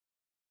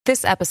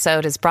This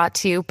episode is brought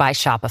to you by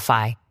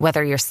Shopify.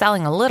 Whether you're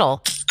selling a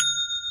little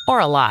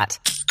or a lot,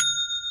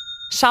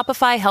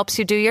 Shopify helps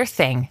you do your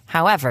thing,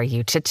 however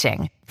you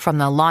cha-ching. From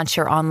the launch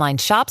your online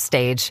shop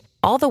stage,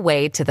 all the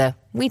way to the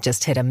we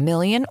just hit 1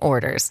 million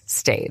orders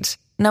stage.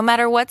 No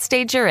matter what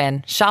stage you're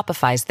in,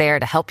 Shopify's there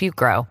to help you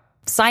grow.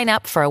 Sign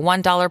up for a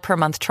 $1 per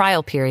month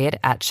trial period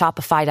at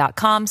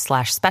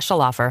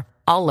shopify.com/special offer,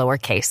 all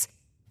lowercase.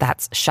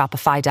 That's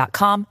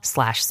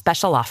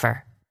shopify.com/special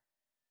offer.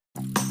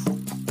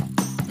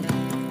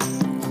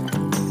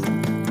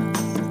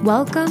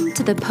 Welcome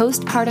to the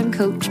Postpartum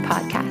Coach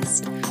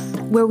podcast,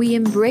 where we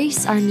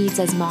embrace our needs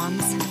as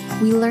moms,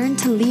 we learn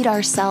to lead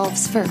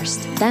ourselves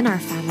first, then our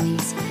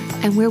families,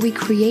 and where we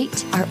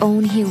create our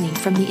own healing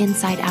from the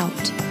inside out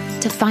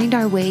to find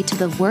our way to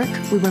the work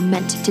we were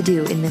meant to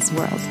do in this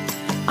world.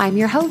 I'm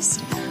your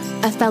host,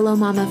 a fellow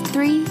mom of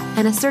 3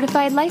 and a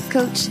certified life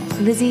coach,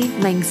 Lizzie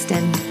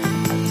Langston.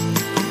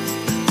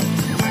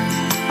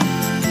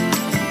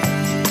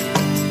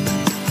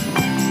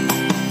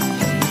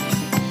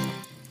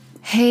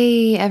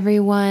 Hey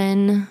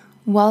everyone,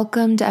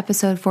 welcome to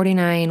episode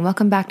 49.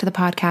 Welcome back to the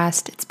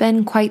podcast. It's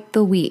been quite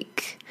the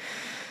week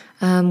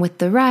with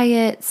the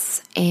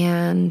riots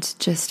and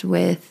just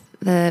with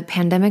the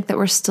pandemic that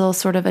we're still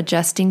sort of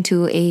adjusting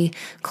to a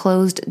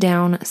closed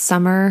down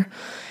summer.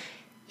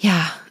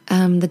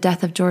 The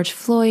death of George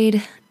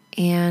Floyd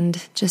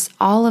and just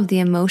all of the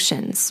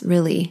emotions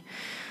really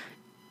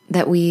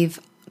that we've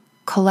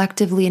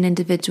collectively and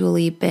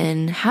individually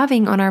been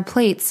having on our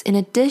plates in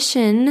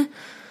addition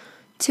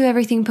to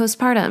everything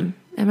postpartum.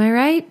 Am I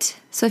right?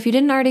 So if you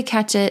didn't already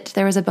catch it,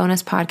 there was a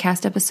bonus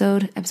podcast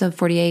episode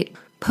 48,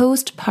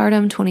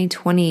 Postpartum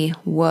 2020.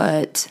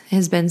 What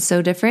has been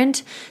so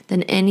different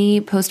than any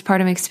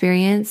postpartum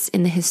experience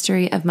in the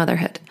history of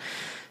motherhood?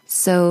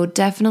 So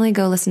definitely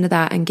go listen to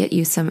that and get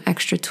you some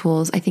extra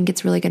tools. I think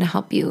it's really going to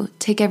help you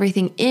take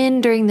everything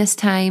in during this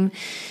time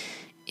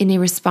in a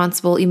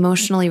responsible,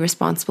 emotionally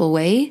responsible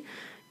way,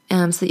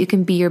 so that you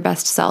can be your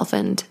best self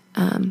and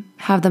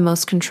have the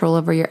most control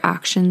over your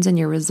actions and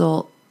your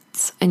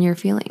results and your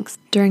feelings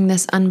during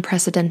this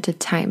unprecedented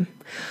time.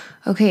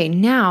 Okay,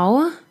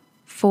 now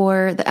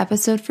for the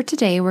episode for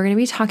today, we're going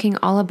to be talking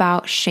all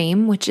about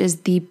shame, which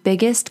is the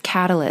biggest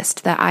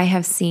catalyst that I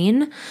have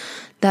seen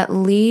that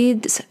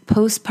leads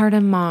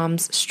postpartum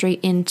moms straight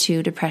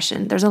into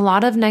depression. There's a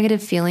lot of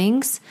negative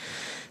feelings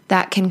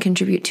that can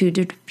contribute to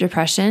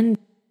depression.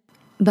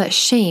 But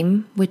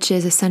shame, which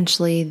is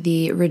essentially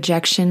the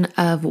rejection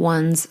of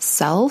one's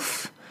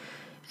self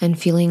and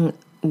feeling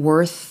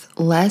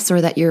worthless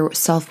or that your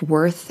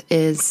self-worth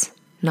is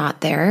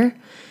not there,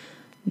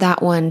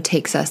 that one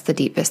takes us the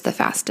deepest, the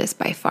fastest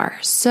by far.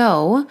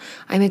 So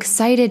I'm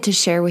excited to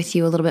share with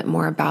you a little bit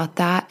more about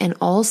that. And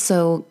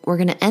also, we're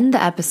going to end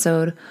the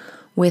episode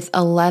with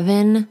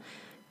 11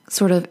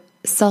 sort of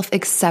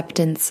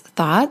self-acceptance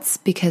thoughts,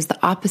 because the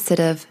opposite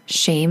of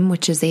shame,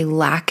 which is a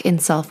lack in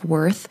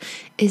self-worth,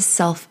 is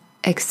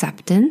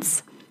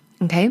self-acceptance.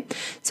 Okay.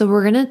 So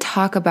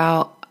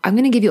I'm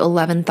going to give you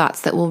 11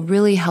 thoughts that will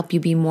really help you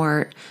be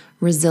more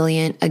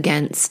resilient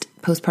against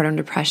postpartum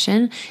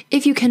depression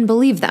if you can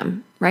believe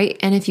them, right?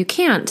 And if you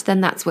can't,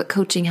 then that's what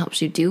coaching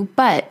helps you do.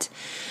 But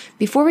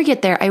before we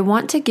get there, I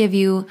want to give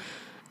you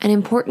an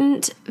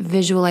important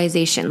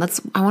visualization.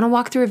 I want to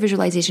walk through a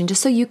visualization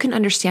just so you can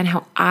understand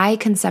how I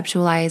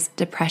conceptualize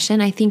depression.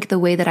 I think the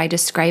way that I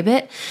describe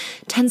it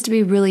tends to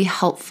be really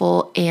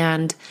helpful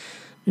and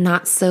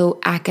not so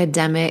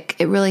academic.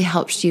 It really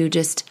helps you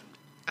just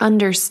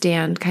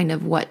understand kind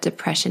of what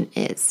depression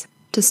is.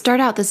 To start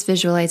out this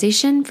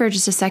visualization for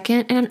just a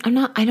second, and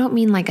I don't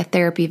mean like a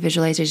therapy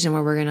visualization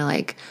where we're going to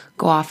like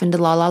go off into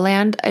la la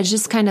land. It's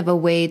just kind of a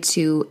way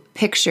to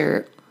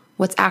picture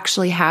what's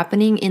actually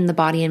happening in the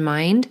body and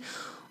mind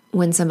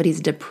when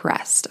somebody's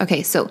depressed.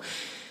 Okay, so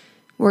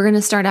we're going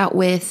to start out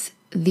with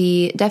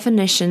the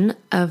definition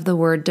of the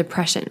word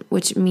depression,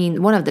 which means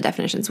one of the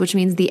definitions, which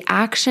means the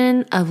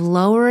action of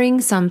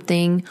lowering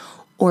something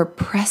or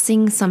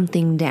pressing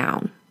something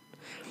down.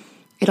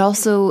 It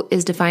also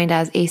is defined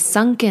as a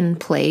sunken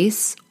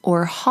place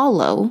or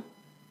hollow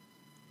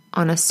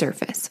on a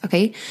surface.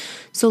 Okay,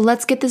 so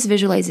let's get this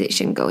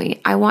visualization going.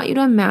 I want you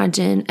to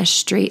imagine a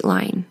straight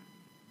line.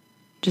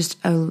 Just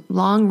a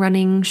long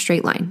running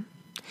straight line.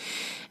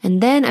 And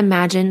then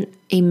imagine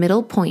a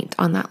middle point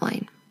on that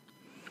line.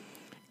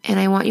 And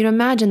I want you to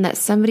imagine that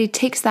somebody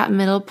takes that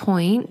middle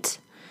point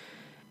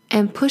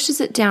and pushes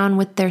it down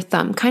with their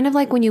thumb. Kind of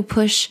like when you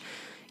push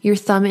your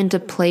thumb into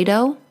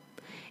Play-Doh,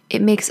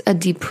 it makes a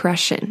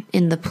depression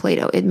in the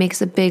Play-Doh. It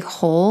makes a big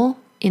hole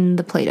in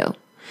the Play-Doh.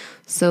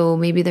 So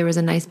maybe there was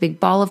a nice big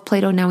ball of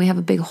Play-Doh. Now we have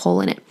a big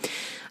hole in it.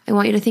 I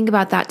want you to think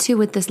about that too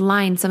with this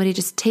line. Somebody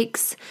just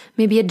takes,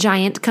 maybe a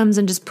giant comes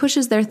and just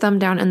pushes their thumb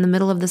down in the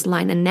middle of this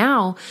line. And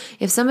now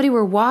if somebody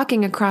were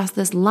walking across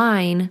this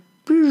line,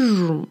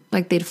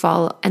 like they'd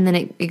fall and then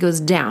it goes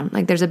down.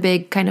 Like there's a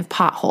big kind of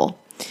pothole.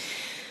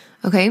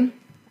 Okay.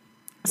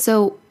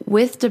 So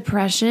with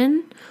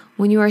depression,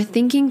 when you are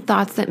thinking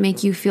thoughts that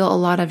make you feel a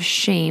lot of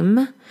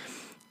shame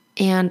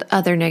and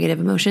other negative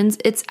emotions,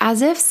 it's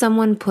as if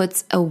someone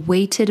puts a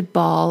weighted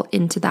ball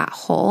into that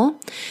hole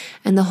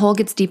and the hole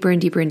gets deeper and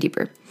deeper and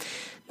deeper.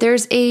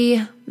 There's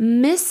a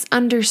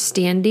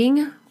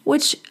misunderstanding,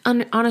 which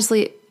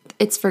honestly,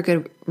 it's for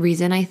good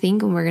reason, I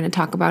think, and we're going to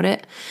talk about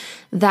it,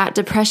 that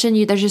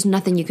depression, there's just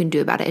nothing you can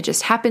do about it. It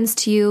just happens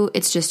to you.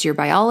 It's just your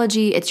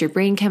biology. It's your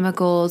brain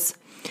chemicals.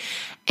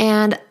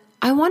 And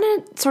I want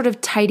to sort of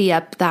tidy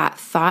up that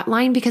thought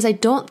line because I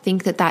don't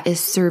think that that is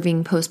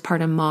serving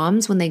postpartum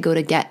moms when they go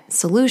to get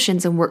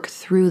solutions and work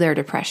through their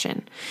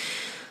depression.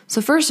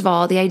 So first of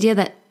all, the idea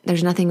that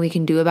there's nothing we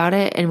can do about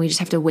it and we just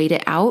have to wait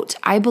it out,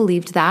 I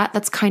believed that.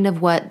 That's kind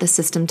of what the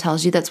system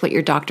tells you. That's what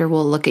your doctor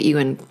will look at you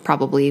and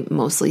probably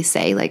mostly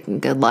say, like,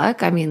 good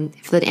luck. I mean,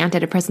 if the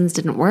antidepressants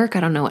didn't work, I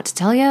don't know what to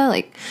tell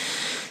you.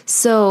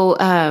 So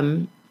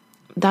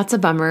that's a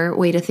bummer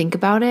way to think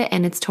about it,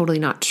 and it's totally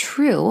not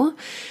true.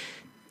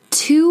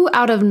 2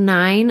 out of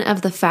 9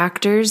 of the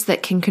factors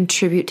that can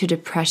contribute to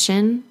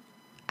depression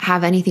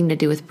have anything to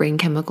do with brain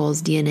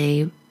chemicals,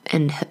 DNA,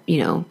 and,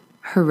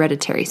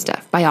 hereditary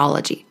stuff,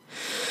 biology.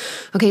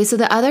 Okay, so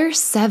the other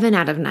 7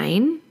 out of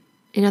 9,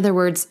 in other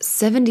words,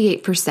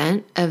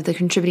 78% of the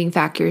contributing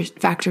factors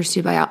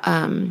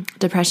to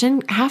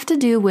depression have to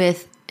do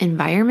with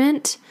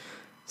environment,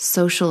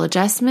 social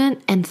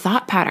adjustment, and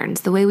thought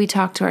patterns, the way we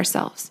talk to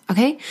ourselves.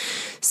 Okay,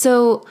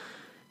 so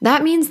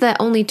that means that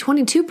only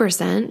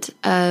 22%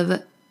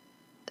 of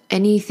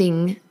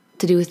anything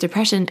to do with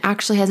depression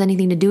actually has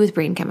anything to do with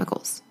brain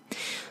chemicals.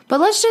 But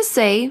let's just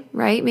say,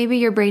 right, maybe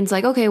your brain's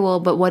like, okay, well,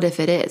 but what if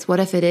it is? What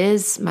if it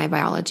is my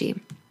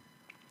biology?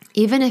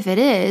 Even if it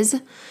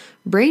is,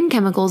 brain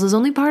chemicals is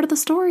only part of the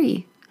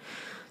story.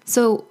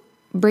 So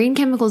brain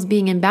chemicals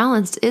being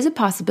imbalanced is a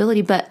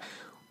possibility, but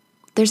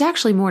there's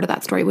actually more to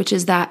that story, which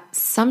is that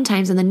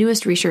sometimes, and the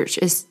newest research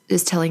is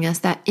telling us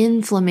that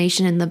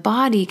inflammation in the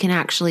body can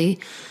actually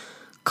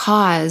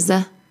cause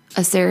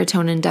a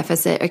serotonin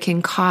deficit. It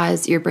can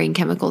cause your brain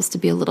chemicals to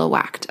be a little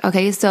whacked.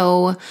 Okay,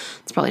 so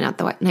it's probably not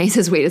the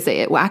nicest way to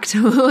say it, whacked,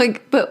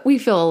 but we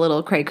feel a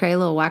little cray-cray, a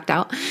little whacked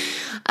out.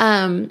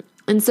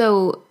 And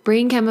so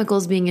brain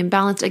chemicals being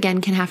imbalanced,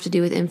 again, can have to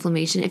do with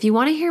inflammation. If you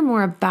want to hear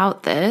more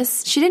about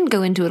this, she didn't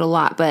go into it a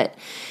lot, but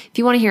if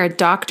you want to hear a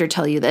doctor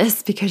tell you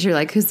this, because you're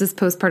like, who's this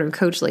postpartum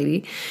coach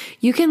lady?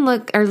 You can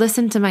look or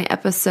listen to my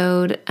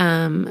episode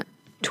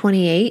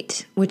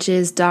 28, which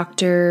is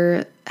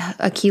Dr.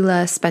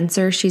 Akila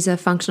Spencer. She's a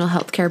functional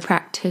healthcare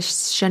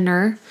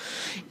practitioner,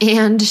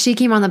 and she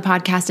came on the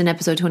podcast in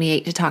episode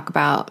 28 to talk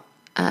about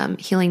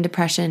healing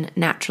depression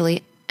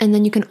naturally. And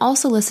then you can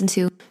also listen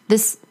to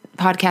this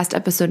podcast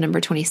episode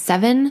number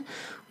 27,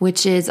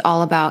 which is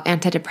all about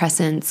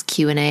antidepressants,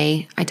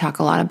 Q&A. I talk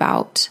a lot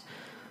about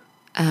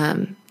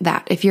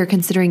that if you're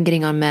considering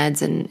getting on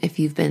meds and if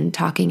you've been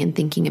talking and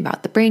thinking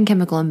about the brain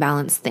chemical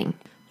imbalance thing.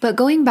 But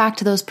going back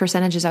to those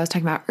percentages I was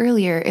talking about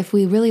earlier, if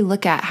we really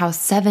look at how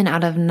 7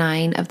 out of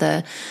 9 of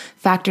the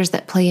factors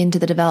that play into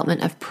the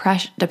development of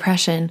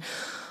depression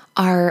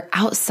are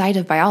outside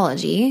of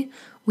biology,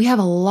 we have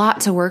a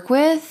lot to work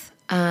with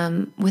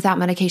without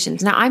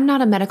medications. Now, I'm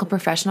not a medical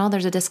professional.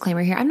 There's a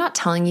disclaimer here. I'm not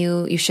telling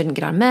you shouldn't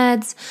get on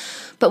meds,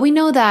 but we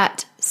know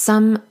that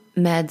some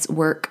meds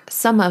work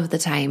some of the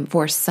time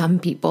for some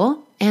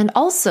people. And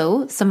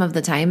also some of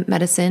the time,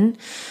 medicine,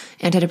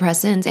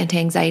 antidepressants,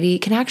 anti-anxiety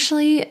can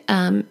actually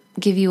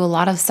give you a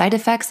lot of side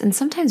effects and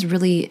sometimes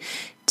really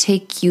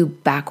take you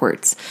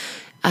backwards.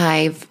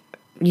 And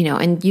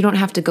you don't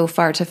have to go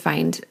far to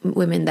find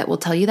women that will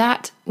tell you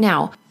that.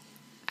 Now,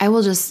 I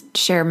will just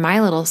share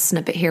my little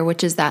snippet here,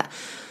 which is that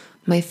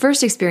my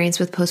first experience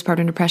with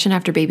postpartum depression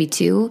after baby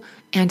 2,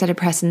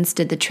 antidepressants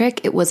did the trick.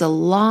 It was a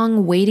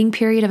long waiting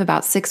period of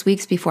about 6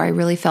 weeks before I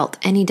really felt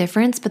any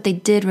difference, but they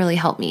did really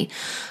help me.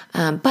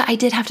 But I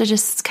did have to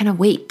just kind of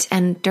wait.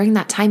 And during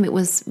that time, it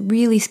was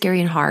really scary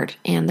and hard,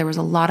 and there was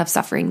a lot of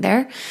suffering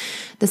there.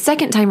 The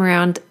second time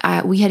around,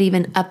 we had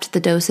even upped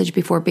the dosage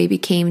before baby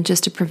came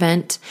just to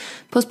prevent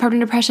postpartum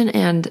depression,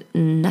 and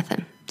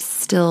nothing.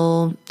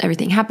 Still,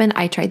 everything happened.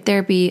 I tried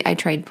therapy. I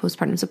tried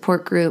postpartum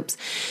support groups.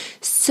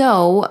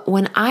 So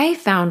when I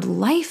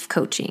found life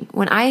coaching,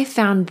 when I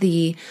found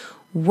the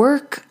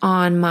work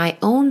on my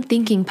own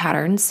thinking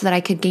patterns so that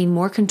I could gain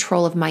more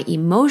control of my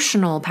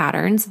emotional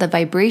patterns, the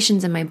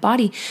vibrations in my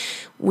body,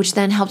 which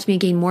then helped me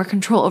gain more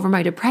control over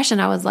my depression,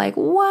 I was like,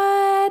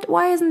 what?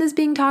 Why isn't this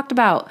being talked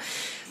about?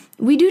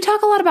 We do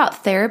talk a lot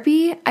about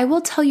therapy. I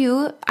will tell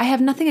you, I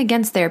have nothing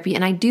against therapy,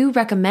 and I do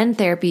recommend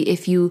therapy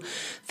if you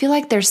feel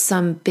like there's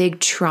some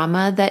big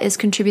trauma that is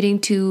contributing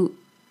to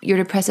your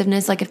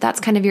depressiveness, like if that's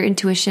kind of your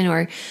intuition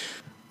or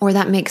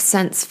that makes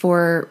sense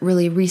for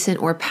really recent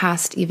or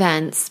past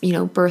events,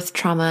 birth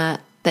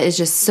trauma that is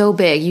just so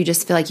big, you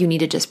just feel like you need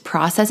to just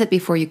process it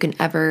before you can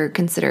ever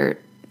consider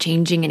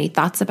changing any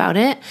thoughts about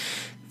it.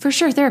 For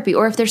sure, therapy.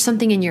 Or if there's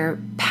something in your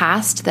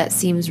past that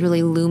seems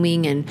really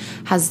looming and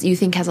you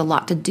think has a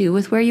lot to do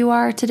with where you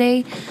are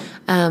today,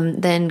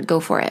 then go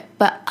for it.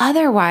 But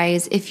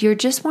otherwise, if you're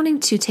just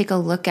wanting to take a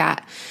look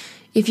at,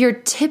 if you're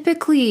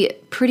typically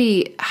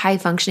pretty high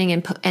functioning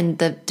and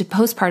the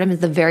postpartum is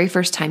the very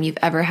first time you've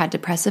ever had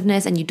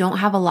depressiveness and you don't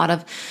have a lot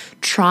of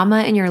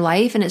trauma in your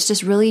life. And it's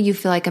just really, you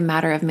feel like a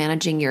matter of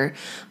managing your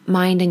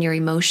mind and your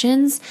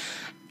emotions.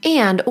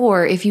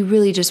 Or if you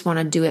really just want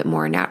to do it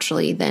more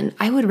naturally, then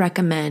I would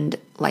recommend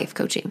life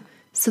coaching.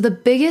 So the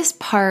biggest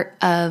part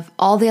of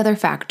all the other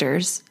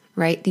factors,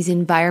 right? These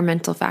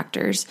environmental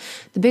factors,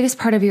 the biggest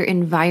part of your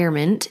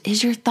environment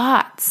is your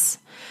thoughts,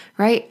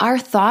 right? Our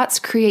thoughts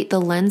create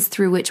the lens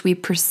through which we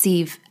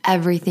perceive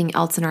everything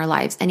else in our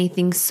lives,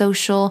 anything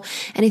social,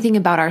 anything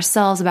about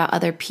ourselves, about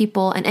other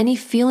people, and any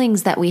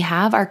feelings that we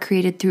have are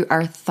created through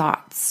our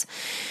thoughts.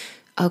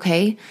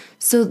 Okay,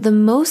 so the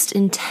most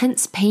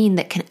intense pain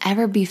that can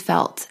ever be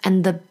felt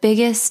and the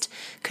biggest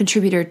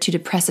contributor to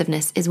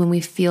depressiveness is when we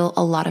feel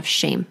a lot of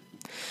shame.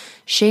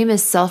 Shame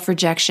is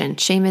self-rejection.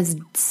 Shame is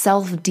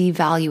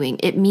self-devaluing.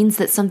 It means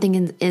that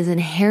something is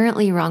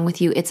inherently wrong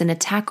with you. It's an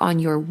attack on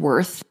your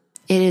worth.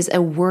 It is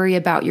a worry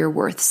about your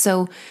worth.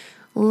 So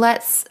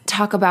let's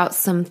talk about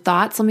some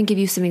thoughts. Let me give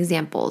you some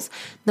examples.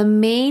 The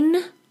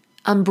main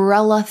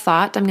umbrella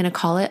thought, I'm going to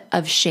call it,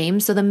 of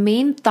shame. So the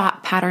main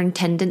thought pattern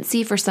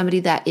tendency for somebody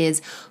that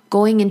is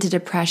going into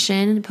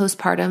depression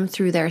postpartum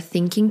through their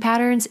thinking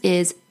patterns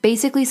is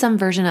basically some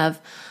version of,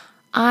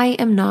 I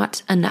am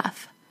not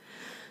enough.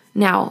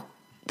 Now,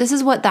 this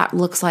is what that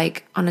looks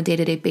like on a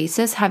day-to-day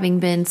basis, having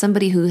been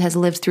somebody who has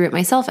lived through it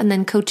myself and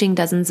then coaching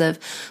dozens of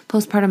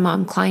postpartum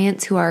mom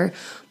clients who are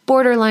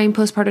borderline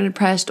postpartum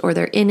depressed, or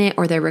they're in it,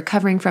 or they're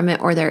recovering from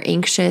it, or they're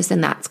anxious,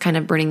 and that's kind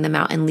of burning them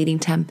out and leading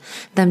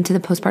them to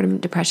the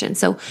postpartum depression.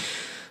 So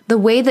the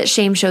way that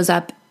shame shows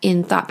up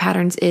in thought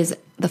patterns is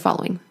the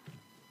following.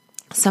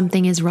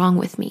 Something is wrong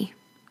with me.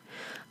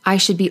 I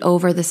should be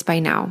over this by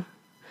now.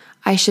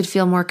 I should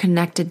feel more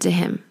connected to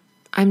him.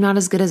 I'm not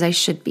as good as I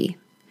should be.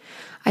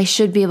 I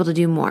should be able to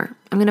do more.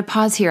 I'm going to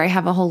pause here. I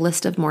have a whole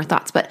list of more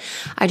thoughts, but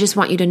I just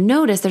want you to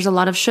notice there's a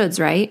lot of shoulds,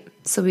 right?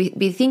 So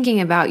be thinking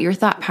about your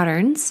thought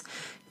patterns.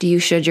 Do you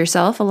should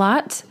yourself a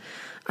lot?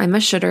 I'm a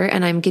shoulder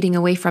and I'm getting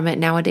away from it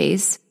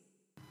nowadays.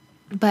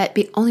 But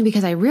only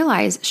because I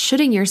realize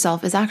shoulding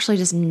yourself is actually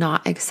just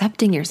not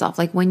accepting yourself.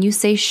 Like when you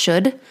say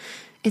should,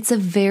 it's a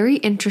very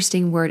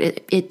interesting word.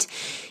 It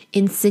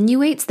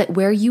insinuates that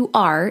where you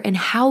are and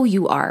how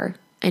you are,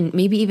 and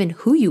maybe even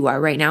who you are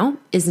right now,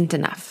 isn't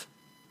enough.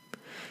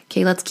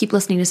 Okay, let's keep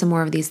listening to some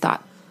more of these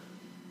thoughts.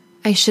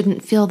 I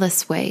shouldn't feel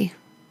this way.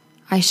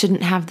 I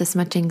shouldn't have this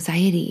much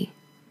anxiety.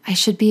 I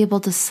should be able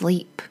to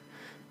sleep.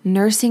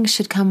 Nursing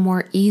should come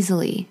more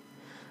easily.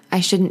 I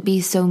shouldn't be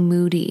so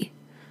moody.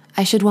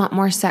 I should want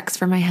more sex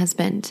for my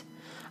husband.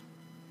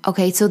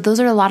 Okay, so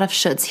those are a lot of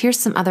shoulds. Here's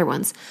some other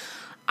ones.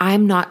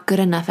 I'm not good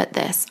enough at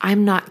this.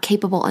 I'm not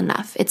capable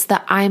enough. It's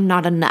the I'm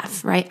not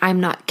enough, right? I'm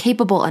not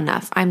capable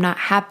enough. I'm not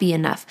happy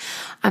enough.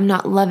 I'm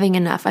not loving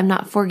enough. I'm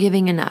not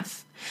forgiving enough.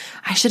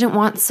 I shouldn't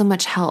want so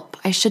much help.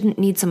 I shouldn't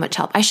need so much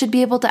help. I should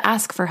be able to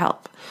ask for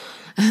help,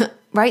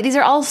 right? These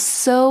are all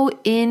so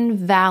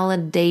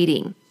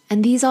invalidating.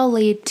 And these all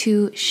lead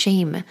to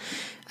shame.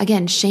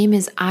 Again, shame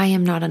is I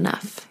am not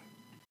enough.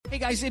 Hey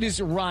guys, it is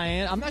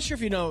Ryan. I'm not sure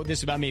if you know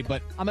this about me,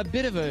 but I'm a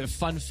bit of a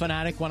fun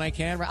fanatic when I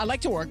can. I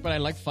like to work, but I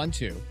like fun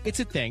too. It's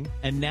a thing.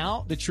 And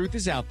now the truth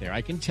is out there.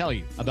 I can tell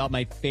you about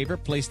my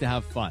favorite place to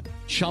have fun.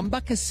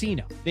 Chumba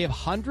Casino. They have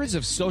hundreds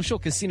of social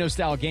casino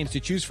style games to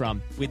choose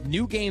from with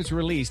new games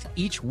released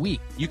each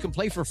week. You can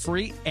play for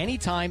free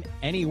anytime,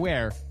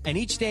 anywhere. And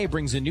each day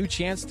brings a new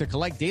chance to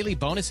collect daily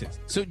bonuses.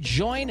 So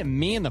join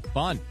me in the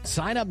fun.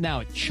 Sign up now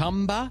at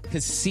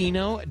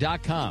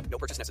ChumbaCasino.com. No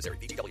purchase necessary.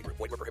 VGW Group.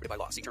 Void where prohibited by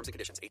law. See terms and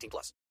conditions.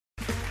 18+.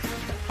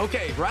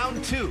 Okay,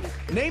 round two.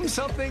 Name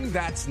something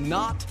that's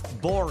not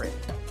boring.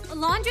 A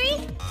laundry?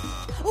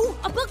 Ooh,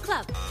 a book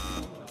club.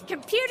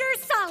 Computer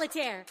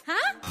solitaire,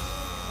 huh?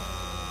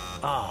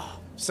 Ah, oh,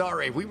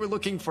 sorry. We were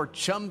looking for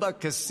Chumba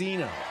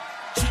Casino.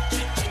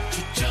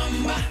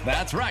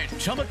 That's right.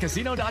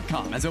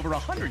 ChumbaCasino.com has over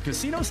 100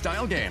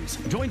 casino-style games.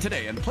 Join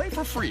today and play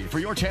for free for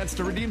your chance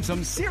to redeem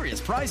some serious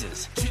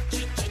prizes.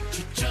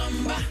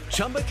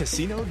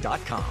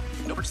 ChumbaCasino.com.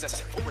 No purchase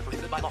necessary. Void where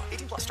prohibited by law.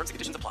 18+. Terms and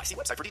conditions apply. See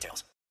website for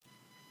details.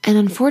 And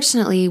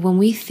unfortunately, when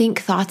we think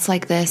thoughts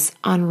like this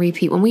on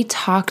repeat, when we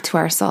talk to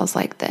ourselves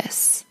like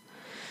this,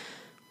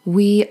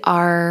 we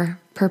are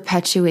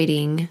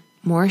perpetuating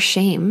more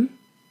shame,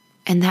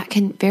 and that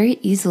can very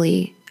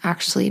easily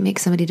actually make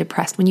somebody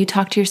depressed. When you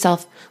talk to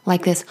yourself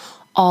like this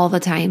all the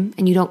time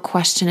and you don't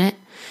question it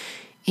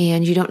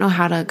and you don't know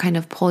how to kind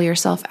of pull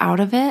yourself out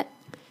of it,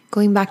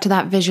 going back to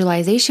that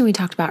visualization we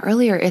talked about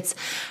earlier, it's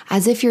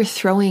as if you're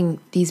throwing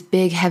these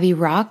big heavy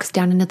rocks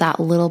down into that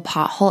little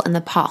pothole and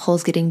the pothole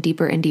is getting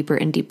deeper and deeper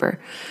and deeper,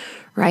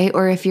 right?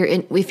 Or if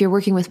you're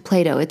working with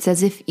Play-Doh, it's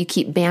as if you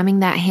keep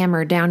bamming that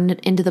hammer down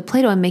into the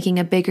Play-Doh and making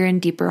a bigger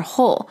and deeper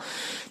hole.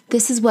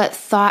 This is what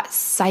thought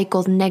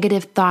cycles,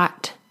 negative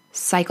thought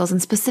cycles, and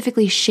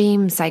specifically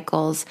shame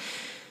cycles,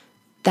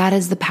 that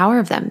is the power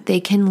of them. They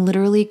can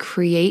literally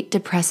create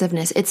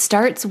depressiveness. It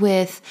starts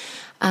with,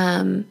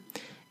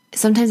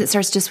 sometimes it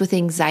starts just with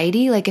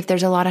anxiety. Like if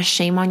there's a lot of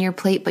shame on your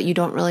plate, but you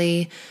don't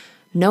really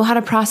know how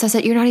to process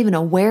it. You're not even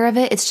aware of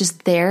it. It's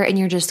just there and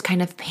you're just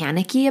kind of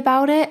panicky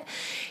about it.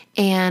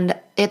 And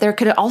there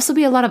could also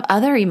be a lot of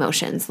other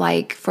emotions,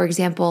 like, for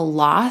example,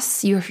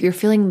 loss. You're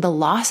feeling the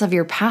loss of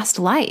your past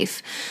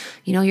life,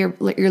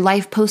 your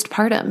life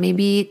postpartum.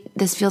 Maybe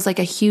this feels like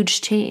a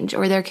huge change,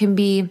 or there can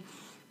be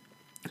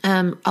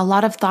a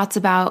lot of thoughts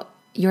about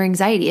your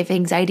anxiety. If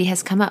anxiety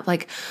has come up,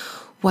 like,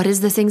 what is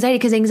this anxiety?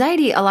 Because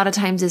anxiety a lot of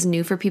times is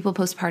new for people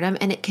postpartum,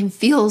 and it can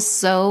feel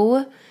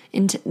so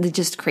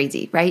just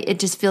crazy, right? It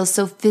just feels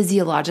so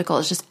physiological.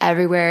 It's just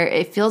everywhere.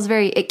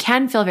 It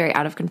can feel very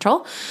out of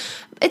control.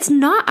 It's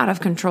not out of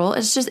control.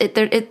 It's just,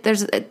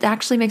 it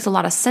actually makes a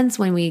lot of sense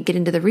when we get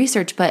into the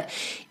research, but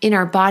in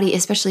our body,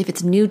 especially if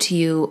it's new to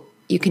you,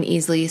 you can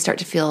easily start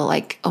to feel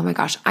like, oh my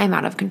gosh, I'm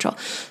out of control.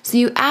 So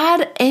you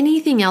add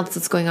anything else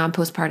that's going on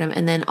postpartum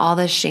and then all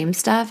this shame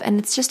stuff, and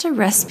it's just a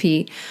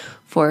recipe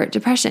for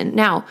depression.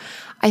 Now,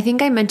 I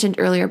think I mentioned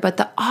earlier, but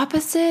the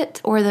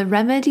opposite or the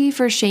remedy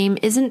for shame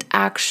isn't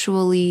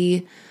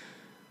actually,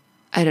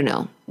 I don't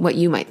know what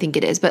you might think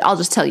it is, but I'll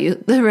just tell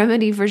you, the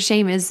remedy for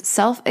shame is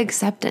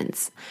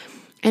self-acceptance.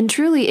 And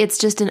truly, it's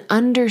just an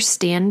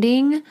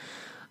understanding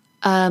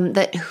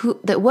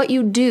that what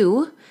you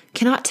do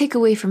cannot take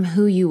away from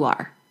who you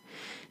are,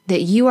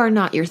 that you are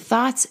not your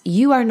thoughts,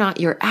 you are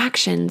not your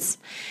actions.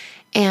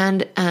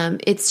 And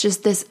it's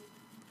just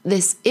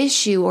this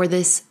issue or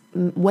this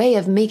way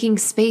of making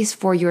space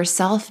for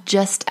yourself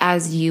just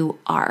as you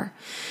are.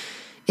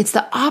 It's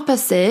the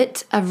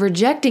opposite of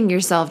rejecting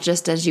yourself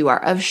just as you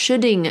are, of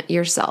shoulding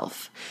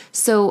yourself.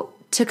 So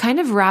to kind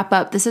of wrap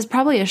up, this is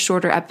probably a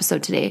shorter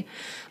episode today,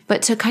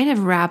 but to kind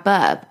of wrap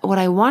up, what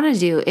I want to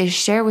do is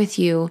share with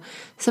you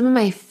some of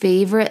my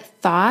favorite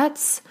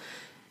thoughts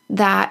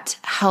that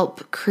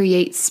help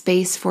create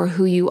space for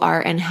who you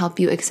are and help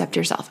you accept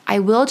yourself. I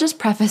will just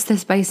preface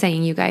this by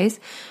saying, you guys,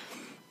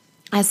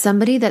 as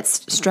somebody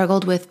that's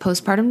struggled with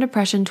postpartum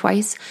depression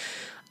twice,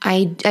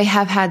 I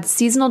have had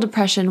seasonal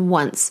depression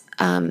once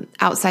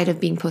outside of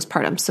being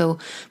postpartum. So,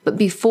 but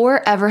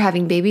before ever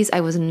having babies,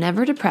 I was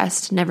never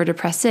depressed, never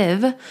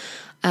depressive,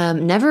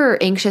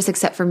 never anxious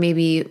except for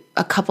maybe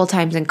a couple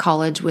times in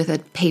college with a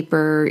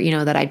paper,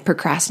 that I'd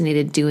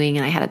procrastinated doing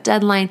and I had a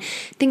deadline,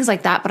 things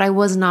like that. But I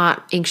was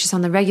not anxious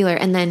on the regular.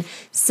 And then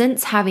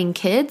since having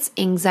kids,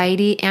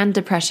 anxiety and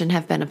depression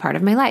have been a part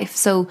of my life.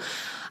 So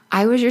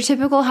I was your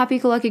typical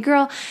happy-go-lucky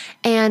girl,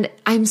 and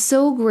I'm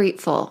so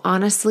grateful.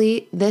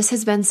 Honestly, this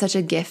has been such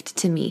a gift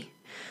to me.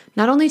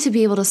 Not only to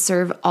be able to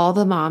serve all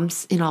the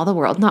moms in all the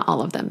world, not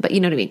all of them, but you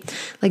know what I mean?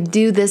 Like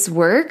do this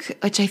work,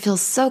 which I feel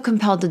so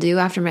compelled to do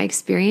after my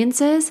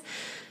experiences,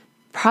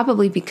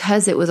 probably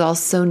because it was all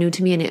so new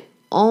to me and it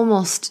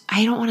almost,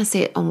 I don't want to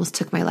say it almost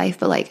took my life,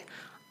 but like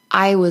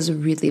I was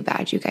really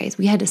bad, you guys.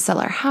 We had to sell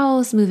our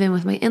house, move in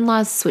with my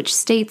in-laws, switch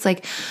states,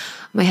 like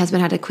my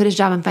husband had to quit his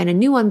job and find a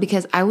new one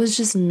because I was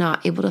just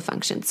not able to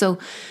function. So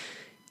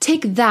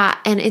take that,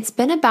 and it's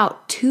been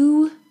about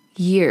 2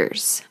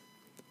 years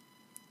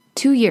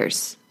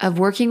of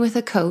working with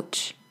a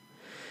coach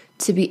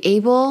to be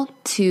able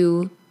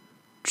to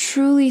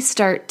truly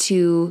start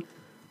to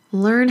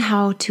learn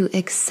how to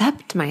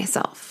accept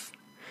myself,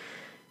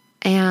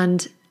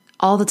 and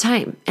all the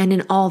time and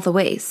in all the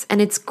ways. And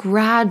I've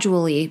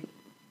gradually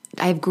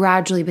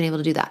been able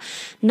to do that,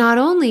 not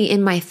only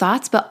in my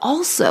thoughts, but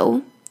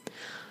also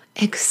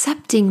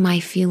accepting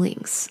my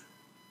feelings.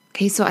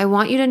 Okay, so I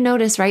want you to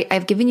notice, right?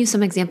 I've given you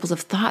some examples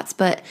of thoughts,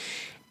 but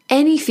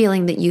any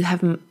feeling that you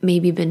have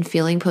maybe been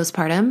feeling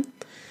postpartum,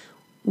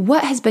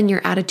 what has been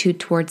your attitude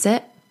towards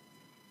it?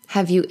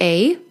 Have you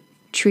A,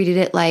 treated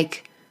it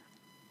like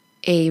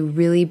a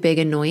really big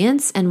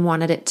annoyance and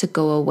wanted it to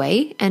go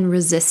away and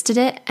resisted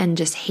it and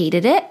just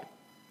hated it?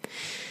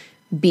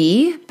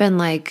 B, been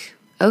like,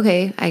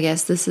 okay, I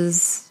guess this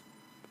is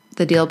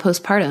the deal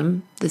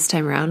postpartum this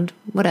time around,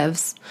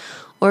 whatevs.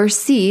 Or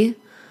C,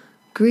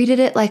 greeted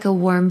it like a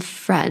warm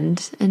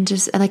friend and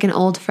just like an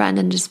old friend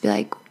and just be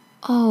like,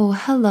 oh,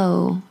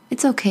 hello,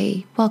 it's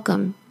okay,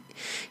 welcome.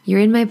 You're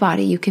in my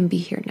body, you can be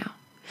here now,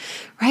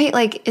 right?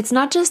 Like it's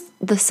not just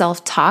the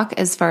self-talk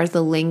as far as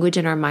the language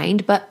in our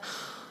mind, but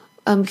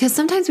because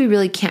sometimes we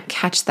really can't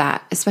catch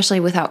that, especially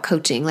without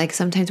coaching. Like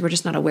sometimes we're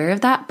just not aware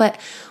of that. But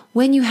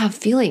when you have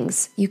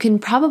feelings, you can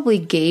probably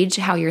gauge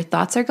how your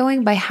thoughts are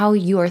going by how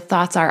your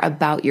thoughts are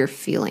about your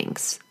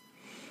feelings.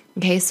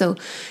 Okay, so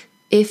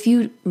if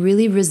you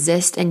really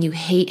resist and you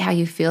hate how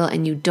you feel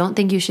and you don't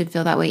think you should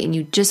feel that way and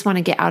you just want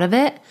to get out of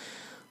it,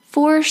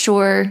 for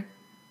sure,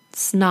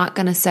 it's not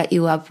going to set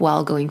you up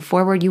well going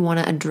forward. You want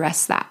to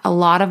address that. A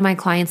lot of my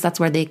clients, that's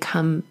where they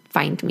come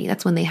find me.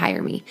 That's when they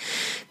hire me,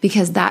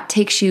 because that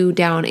takes you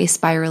down a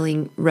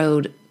spiraling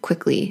road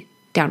quickly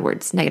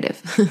downwards,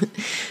 negative.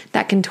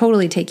 That can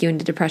totally take you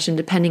into depression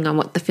depending on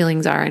what the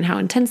feelings are and how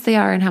intense they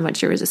are and how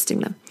much you're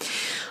resisting them.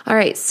 All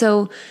right.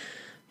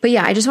 But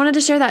yeah, I just wanted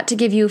to share that to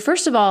give you,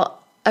 first of all,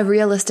 a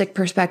realistic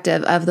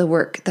perspective of the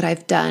work that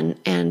I've done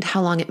and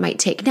how long it might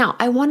take. Now,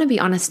 I want to be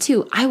honest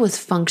too. I was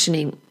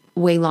functioning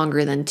way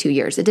longer than 2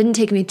 years. It didn't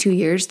take me 2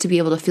 years to be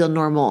able to feel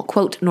normal,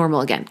 quote,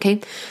 normal again. Okay.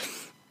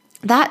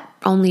 That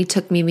only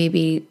took me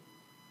maybe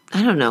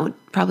I don't know,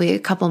 probably a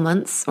couple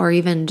months or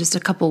even just a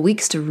couple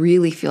weeks to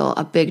really feel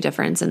a big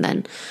difference. And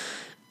then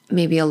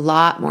maybe a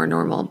lot more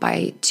normal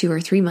by 2 or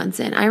 3 months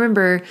in. I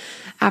remember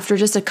after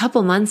just a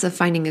couple months of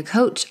finding a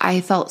coach, I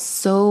felt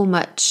so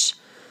much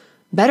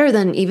better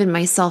than even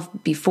myself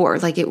before.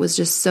 Like it was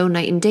just so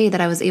night and day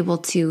that I was able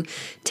to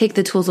take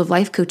the tools of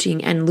life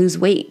coaching and lose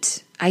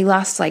weight. I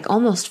lost like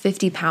almost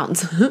 50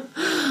 pounds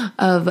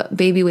of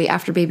baby weight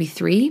after baby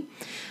 3.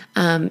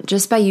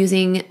 Just by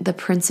using the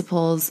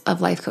principles of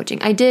life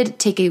coaching. I did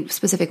take a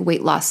specific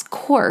weight loss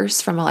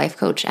course from a life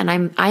coach, and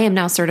I am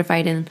now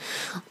certified in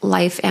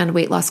life and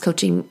weight loss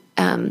coaching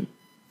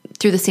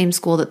through the same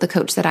school that the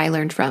coach that I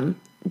learned from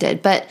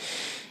did. But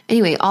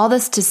anyway, all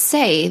this to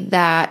say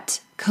that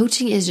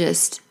coaching is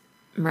just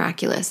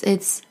miraculous.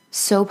 It's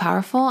so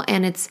powerful,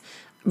 and it's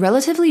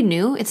relatively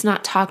new. It's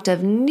not talked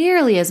of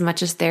nearly as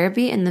much as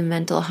therapy in the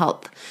mental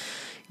health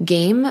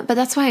game, but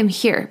that's why I'm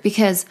here,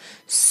 because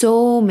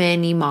so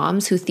many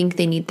moms who think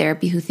they need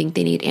therapy, who think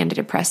they need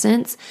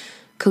antidepressants,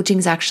 coaching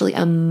is actually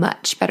a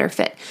much better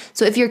fit.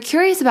 So if you're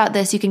curious about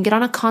this, you can get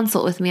on a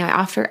consult with me. I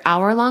offer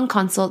hour-long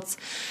consults,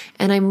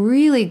 and I'm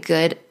really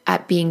good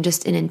at being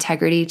just in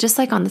integrity. Just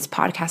like on this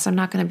podcast, I'm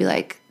not going to be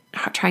like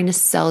trying to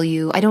sell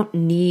you. I don't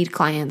need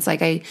clients.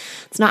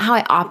 It's not how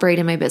I operate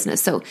in my business.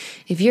 So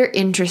if you're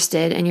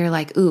interested and you're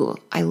like, ooh,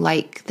 I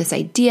like this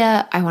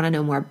idea, I want to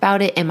know more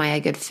about it, am I a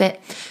good fit?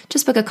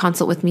 Just book a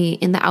consult with me.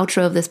 In the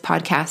outro of this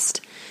podcast,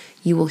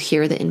 you will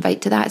hear the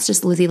invite to that. It's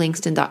just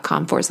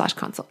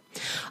LizzieLangston.com/consult.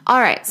 All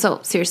right. So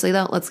seriously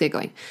though, let's get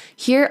going.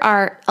 Here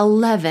are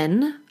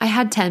 11, I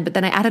had 10, but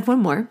then I added one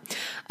more,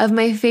 of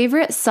my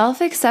favorite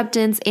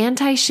self-acceptance,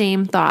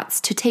 anti-shame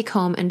thoughts to take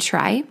home and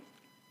try.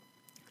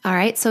 All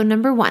right, so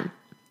number 1,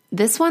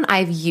 this one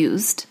I've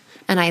used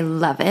and I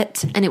love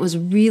it. And it was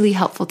really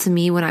helpful to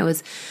me when I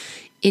was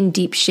in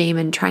deep shame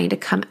and trying to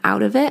come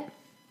out of it.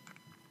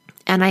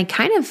 And I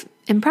kind of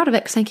am proud of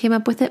it because I came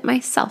up with it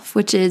myself,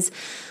 which is,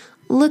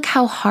 look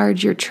how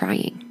hard you're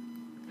trying.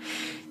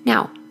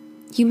 Now,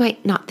 you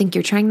might not think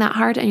you're trying that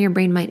hard, and your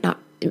brain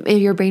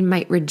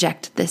might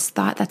reject this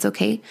thought. That's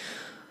okay.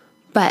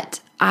 But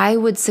I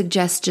would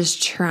suggest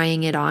just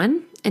trying it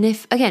on. And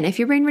if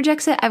your brain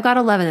rejects it, I've got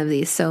 11 of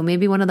these, so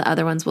maybe one of the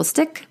other ones will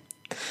stick.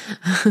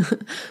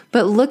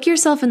 But look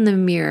yourself in the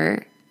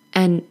mirror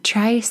and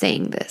try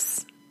saying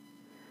this.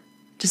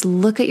 Just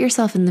look at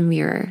yourself in the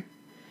mirror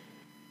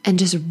and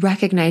just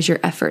recognize your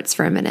efforts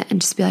for a minute and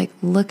just be like,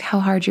 look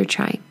how hard you're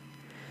trying.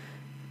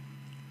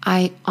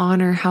 I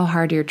honor how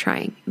hard you're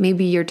trying.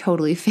 Maybe you're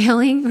totally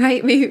failing,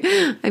 right?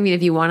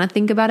 If you want to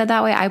think about it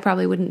that way, I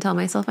probably wouldn't tell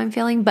myself I'm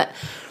failing, but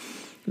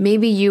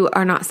maybe you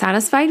are not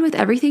satisfied with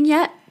everything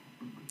yet.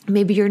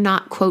 Maybe you're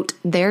not, quote,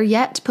 there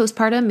yet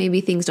postpartum.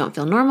 Maybe things don't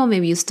feel normal.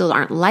 Maybe you still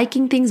aren't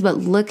liking things, but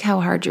look how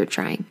hard you're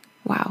trying.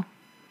 Wow,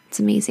 it's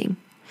amazing.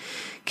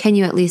 Can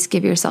you at least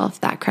give yourself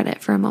that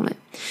credit for a moment?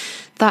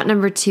 Thought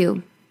number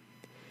 2,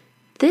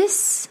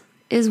 this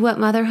is what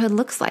motherhood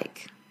looks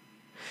like.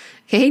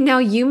 Okay, now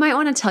you might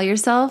want to tell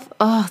yourself,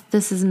 oh,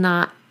 this is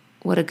not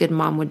what a good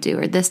mom would do,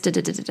 or this,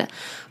 da-da-da-da-da.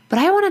 But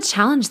I want to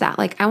challenge that.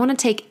 I want to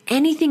take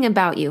anything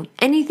about you,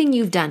 anything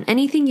you've done,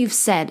 anything you've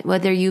said,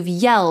 whether you've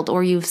yelled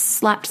or you've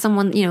slapped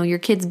someone, your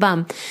kid's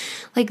bum.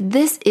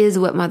 This is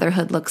what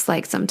motherhood looks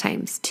like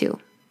sometimes too.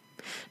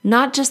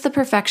 Not just the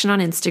perfection on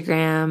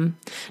Instagram,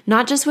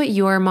 not just what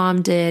your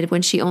mom did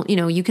when she,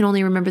 you can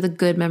only remember the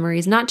good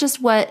memories, not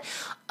just what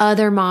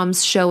other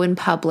moms show in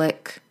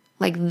public.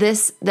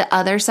 The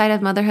other side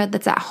of motherhood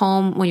that's at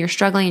home when you're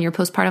struggling and you're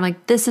postpartum,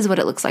 this is what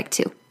it looks like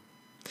too.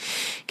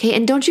 Okay,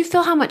 and don't you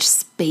feel how much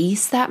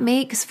space that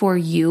makes for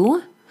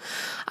you?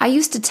 I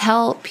used to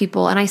tell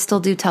people, and I still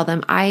do tell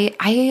them,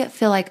 I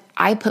feel like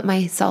I put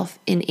myself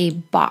in a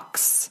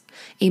box,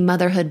 a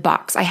motherhood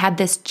box. I had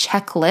this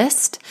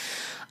checklist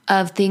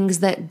of things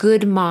that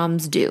good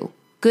moms do.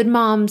 Good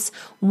moms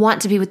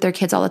want to be with their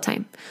kids all the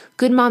time.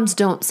 Good moms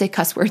don't say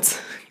cuss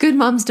words. Good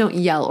moms don't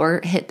yell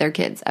or hit their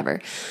kids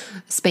ever.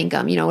 Spank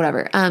them,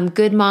 whatever.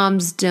 Good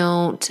moms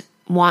don't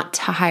want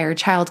to hire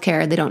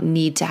childcare. They don't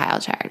need to hire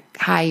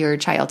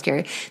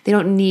childcare. They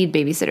don't need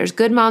babysitters.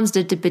 Good moms,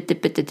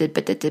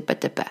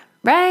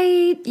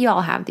 right? You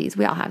all have these.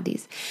 We all have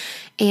these.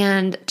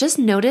 And just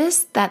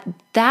notice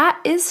that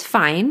is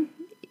fine.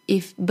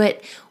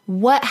 But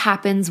what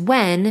happens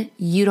when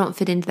you don't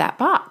fit into that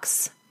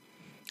box?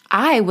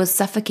 I was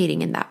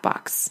suffocating in that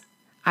box.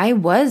 I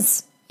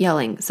was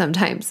yelling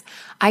sometimes.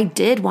 I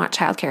did want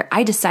childcare.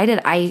 I decided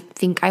I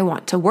think I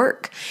want to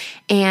work.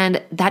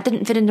 And that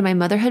didn't fit into my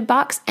motherhood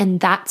box. And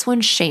that's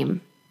when shame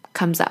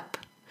comes up.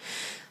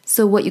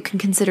 So what you can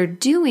consider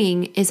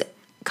doing is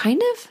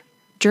kind of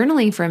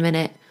journaling for a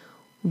minute.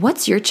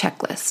 What's your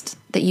checklist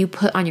that you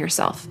put on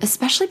yourself,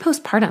 especially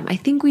postpartum? I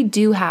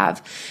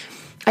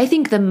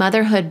think the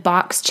motherhood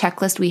box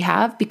checklist we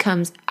have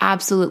becomes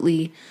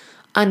absolutely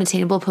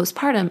unattainable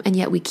postpartum, and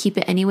yet we keep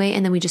it anyway,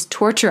 and then we just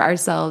torture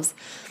ourselves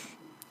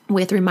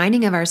with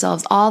reminding of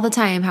ourselves all the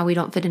time how we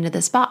don't fit into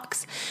this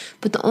box.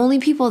 But the only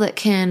people that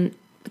can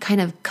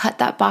kind of cut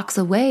that box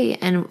away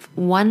and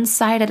one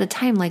side at a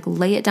time, like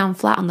lay it down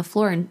flat on the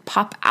floor and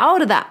pop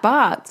out of that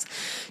box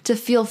to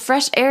feel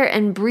fresh air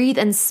and breathe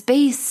and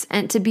space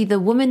and to be the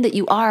woman that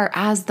you are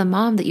as the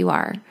mom that you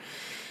are,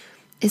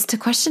 is to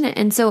question it.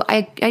 And so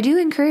I do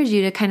encourage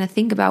you to kind of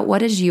think about,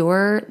 what is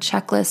your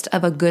checklist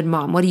of a good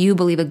mom? What do you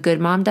believe a good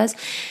mom does?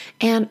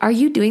 And are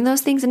you doing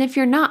those things? And if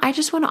you're not, I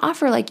just want to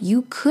offer, like,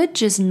 you could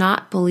just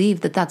not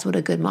believe that that's what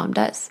a good mom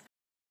does.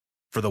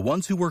 For the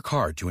ones who work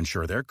hard to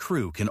ensure their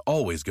crew can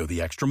always go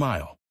the extra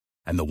mile,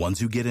 and the ones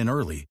who get in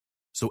early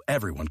so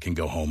everyone can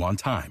go home on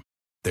time,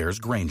 there's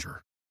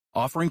Grainger,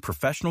 offering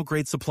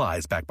professional-grade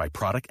supplies backed by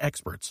product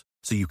experts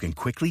so you can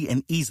quickly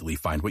and easily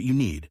find what you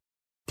need.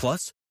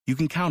 Plus, you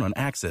can count on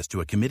access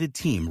to a committed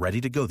team ready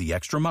to go the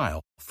extra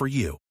mile for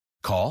you.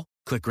 Call,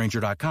 click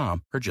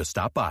Grainger.com, or just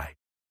stop by.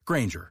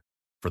 Grainger,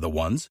 for the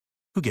ones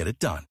who get it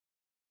done.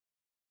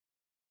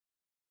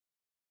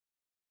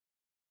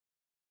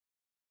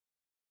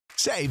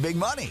 Save big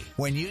money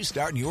when you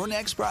start your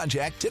next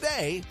project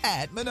today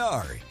at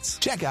Menards.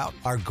 Check out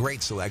our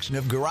great selection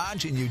of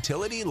garage and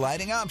utility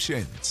lighting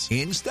options.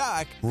 In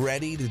stock,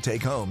 ready to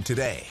take home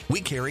today.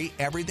 We carry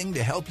everything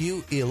to help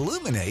you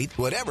illuminate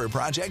whatever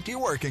project you're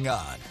working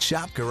on.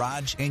 Shop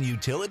garage and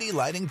utility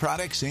lighting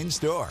products in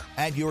store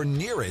at your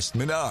nearest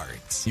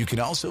Menards. You can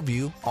also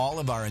view all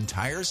of our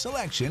entire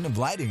selection of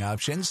lighting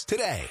options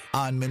today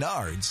on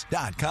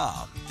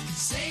Menards.com.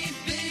 Save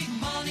big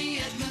money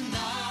at Menards.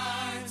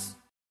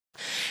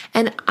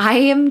 And I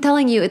am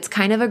telling you, it's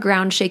kind of a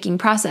ground shaking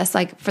process.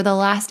 Like, for the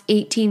last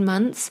 18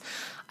 months,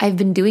 I've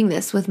been doing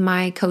this with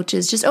my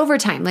coaches just over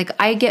time. Like,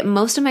 I get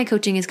most of my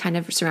coaching is kind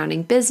of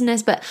surrounding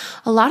business, but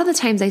a lot of the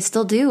times I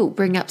still do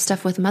bring up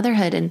stuff with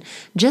motherhood. And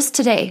just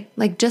today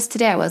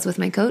I was with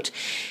my coach,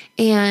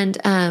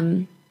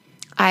 and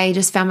I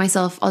just found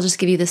myself, I'll just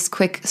give you this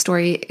quick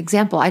story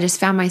example. I just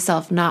found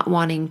myself not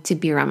wanting to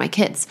be around my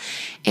kids.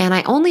 And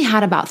I only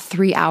had about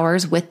 3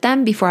 hours with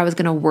them before I was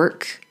going to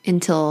work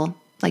until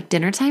like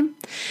dinner time.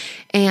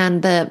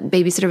 And the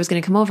babysitter was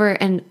going to come over,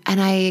 and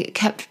I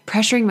kept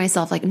pressuring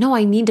myself, like, no,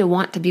 I need to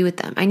want to be with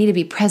them. I need to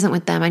be present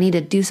with them. I need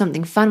to do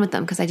something fun with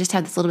them because I just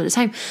had this little bit of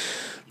time.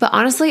 But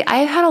honestly,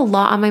 I've had a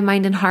lot on my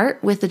mind and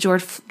heart with the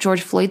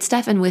George Floyd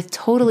stuff, and with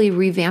totally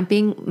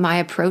revamping my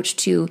approach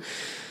to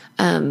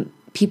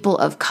people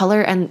of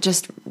color, and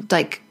just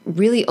like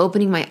really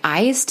opening my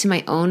eyes to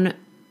my own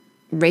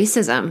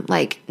racism.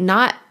 Like,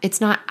 it's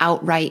not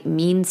outright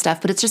mean stuff,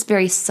 but it's just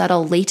very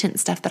subtle, latent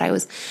stuff that I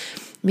was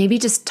maybe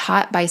just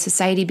taught by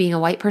society, being a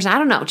white person. I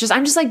don't know.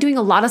 I'm just like doing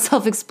a lot of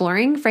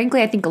self-exploring.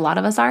 Frankly, I think a lot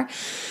of us are,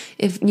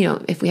 if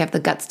we have the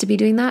guts to be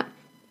doing that.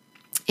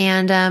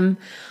 And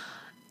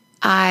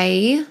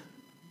I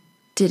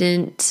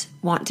didn't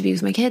want to be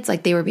with my kids.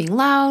 Like, they were being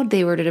loud,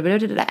 they were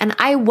and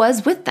I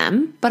was with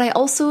them, but I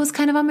also was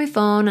kind of on my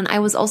phone, and I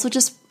was also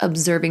just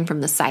observing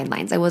from the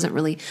sidelines. I wasn't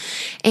really,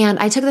 and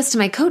I took this to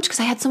my coach because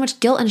I had so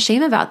much guilt and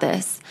shame about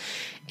this.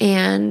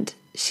 And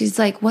she's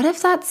like, what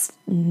if that's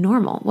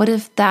normal? What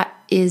if that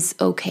is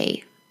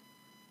okay?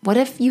 What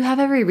if you have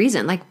every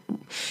reason? Like,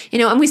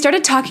 and we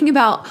started talking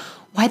about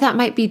why that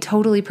might be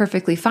totally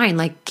perfectly fine.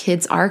 Like,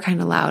 kids are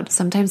kind of loud.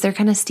 Sometimes they're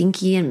kind of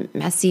stinky and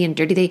messy and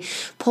dirty. They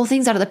pull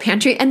things out of the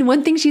pantry. And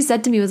one thing she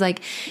said to me was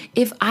like,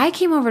 if I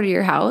came over to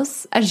your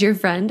house as your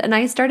friend and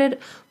I started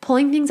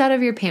pulling things out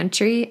of your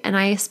pantry and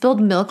I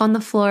spilled milk on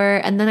the floor,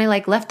 and then I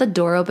like left the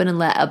door open and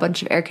let a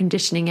bunch of air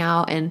conditioning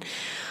out, and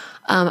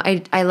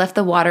I left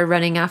the water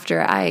running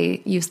after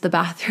I used the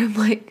bathroom,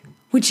 like,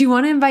 would you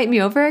want to invite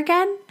me over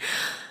again?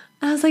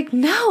 I was like,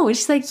 no.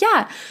 She's like,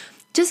 yeah,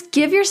 just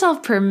give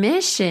yourself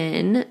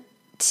permission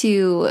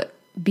to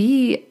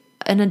be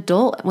an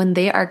adult when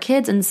they are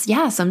kids. And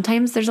yeah,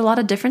 sometimes there's a lot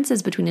of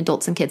differences between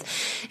adults and kids.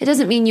 It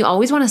doesn't mean you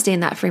always want to stay in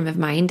that frame of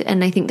mind.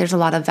 And I think there's a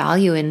lot of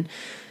value in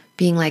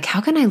being like,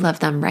 how can I love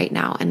them right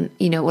now? And,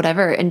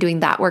 whatever, and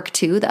doing that work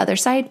too, the other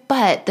side.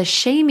 But the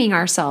shaming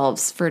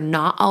ourselves for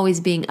not always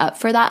being up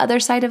for that other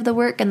side of the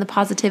work and the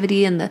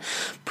positivity and the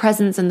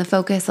presence and the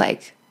focus,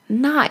 like,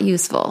 not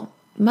useful.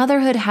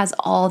 Motherhood has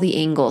all the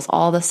angles,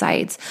 all the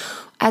sides.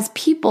 As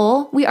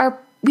people, we are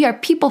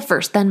people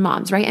first, then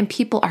moms, right? And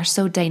people are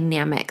so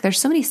dynamic. There's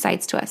so many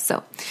sides to us. So,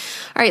 all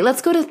right,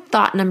 let's go to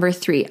thought number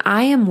 3.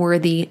 I am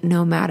worthy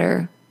no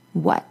matter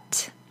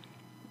what.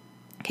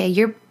 Okay,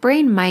 your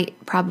brain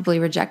might probably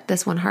reject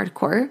this one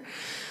hardcore,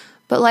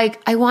 but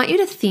like, I want you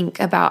to think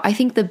about, I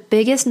think the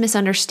biggest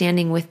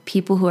misunderstanding with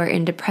people who are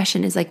in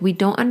depression is like, we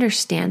don't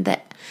understand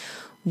that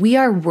we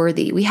are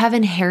worthy. We have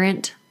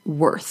inherent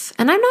worth.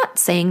 And I'm not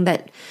saying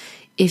that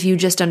if you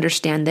just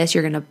understand this,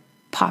 you're going to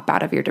pop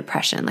out of your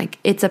depression. Like,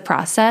 it's a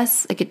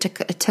process. Like, it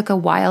took a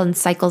while and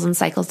cycles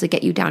to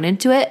get you down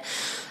into it.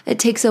 It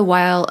takes a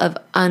while of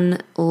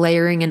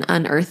unlayering and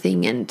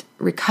unearthing and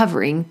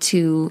recovering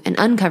and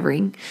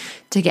uncovering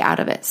to get out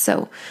of it.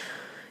 So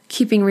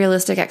keeping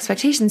realistic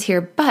expectations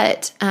here.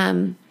 But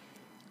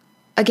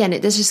again,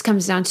 this just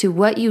comes down to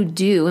what you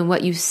do and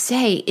what you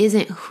say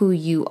isn't who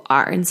you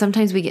are. And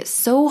sometimes we get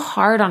so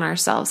hard on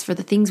ourselves for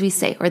the things we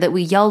say or that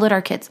we yelled at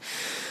our kids.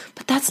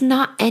 But that's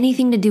not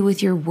anything to do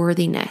with your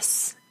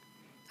worthiness.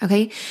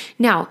 Okay.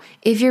 Now,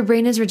 if your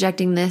brain is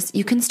rejecting this,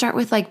 you can start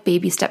with like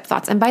baby step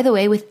thoughts. And by the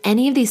way, with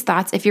any of these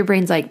thoughts, if your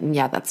brain's like,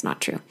 yeah, that's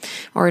not true,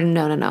 or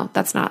no,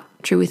 that's not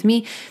true with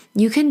me,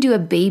 you can do a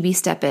baby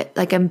step it,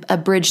 like a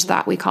bridge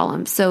thought, we call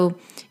them. So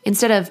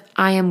instead of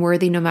I am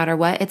worthy no matter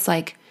what, it's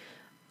like,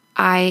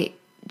 I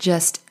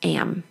just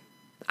am.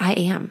 I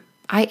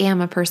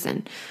am a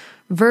person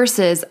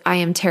versus I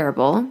am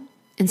terrible.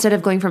 Instead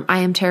of going from I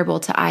am terrible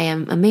to I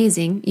am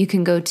amazing, you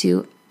can go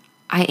to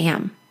I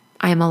am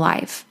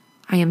alive.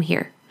 I am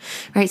here,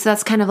 right? So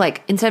that's kind of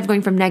like, instead of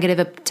going from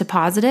negative to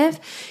positive,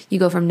 you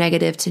go from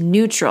negative to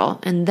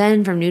neutral. And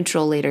then from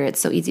neutral later, it's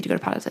so easy to go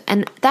to positive.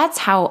 And that's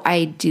how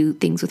I do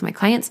things with my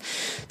clients.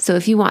 So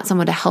if you want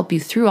someone to help you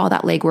through all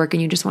that legwork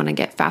and you just want to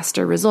get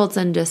faster results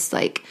and just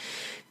like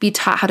be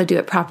taught how to do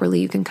it properly,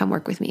 you can come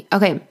work with me.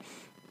 Okay.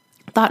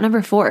 Thought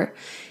number 4,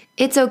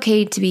 it's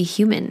okay to be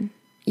human.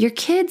 Your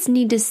kids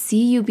need to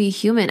see you be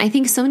human. I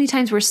think so many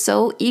times we're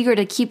so eager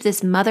to keep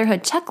this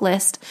motherhood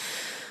checklist,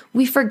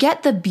 we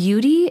forget the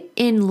beauty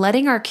in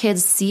letting our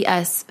kids see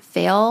us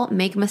fail,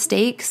 make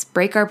mistakes,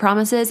 break our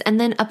promises, and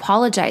then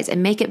apologize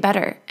and make it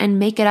better and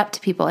make it up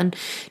to people and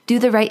do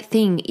the right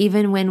thing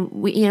even when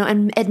we,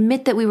 and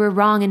admit that we were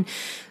wrong and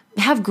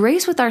have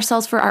grace with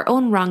ourselves for our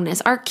own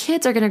wrongness. Our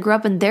kids are going to grow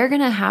up and they're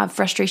going to have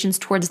frustrations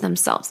towards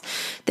themselves.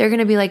 They're going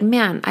to be like,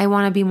 man, I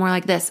want to be more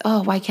like this.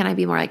 Oh, why can't I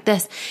be more like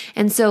this?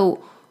 And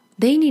so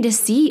they need to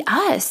see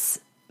us,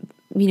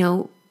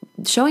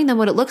 showing them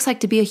what it looks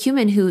like to be a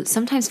human who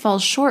sometimes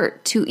falls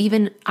short to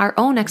even our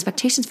own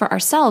expectations for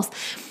ourselves.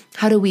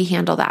 How do we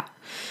handle that?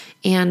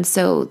 And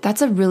so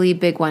that's a really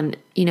big one.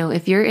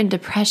 If you're in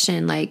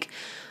depression,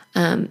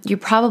 you're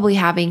probably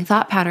having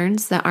thought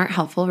patterns that aren't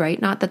helpful, right?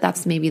 Not that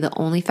that's maybe the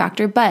only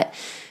factor, but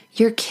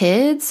your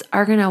kids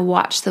are going to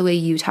watch the way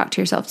you talk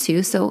to yourself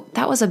too. So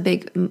that was a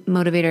big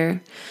motivator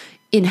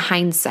in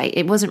hindsight.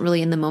 It wasn't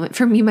really in the moment.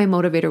 For me, my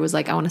motivator was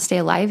like, I want to stay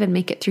alive and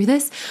make it through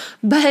this,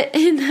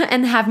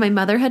 and have my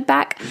motherhood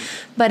back.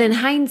 But in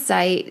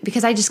hindsight,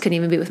 because I just couldn't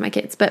even be with my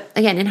kids. But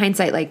again, in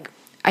hindsight,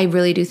 I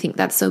really do think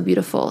that's so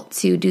beautiful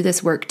to do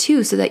this work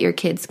too, so that your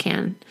kids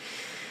can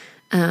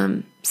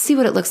see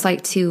what it looks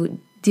like to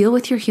deal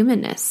with your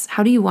humanness.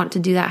 How do you want to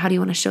do that? How do you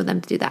want to show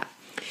them to do that?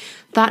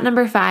 Thought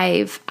number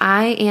 5,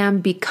 I am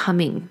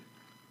becoming.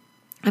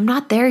 I'm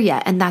not there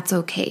yet, and that's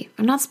okay.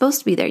 I'm not supposed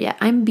to be there yet.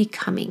 I'm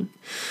becoming.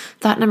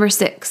 Thought number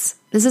 6.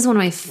 This is one of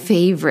my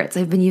favorites.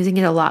 I've been using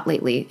it a lot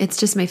lately. It's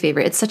just my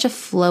favorite. It's such a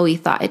flowy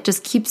thought. It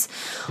just keeps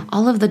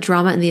all of the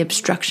drama and the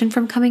obstruction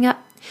from coming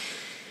up.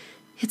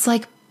 It's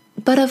like,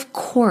 but of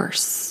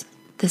course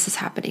this is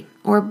happening.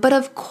 Or, but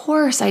of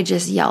course I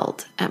just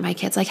yelled at my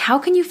kids. Like, how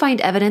can you find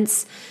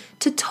evidence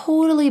to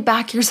totally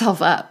back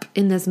yourself up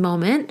in this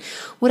moment?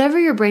 Whatever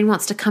your brain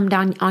wants to come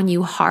down on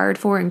you hard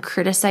for and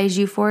criticize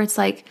you for, it's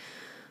like,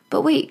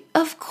 but wait,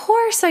 of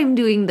course I'm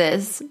doing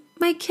this.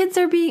 My kids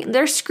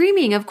they're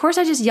screaming. Of course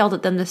I just yelled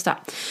at them to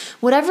stop.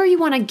 Whatever you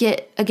want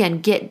to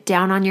get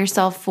down on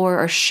yourself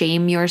for or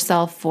shame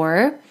yourself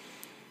for,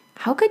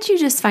 how could you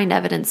just find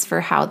evidence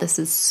for how this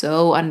is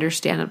so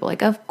understandable?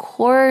 Like, of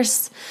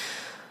course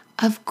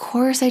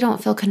I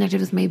don't feel connected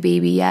with my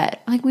baby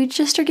yet. Like, we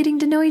just are getting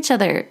to know each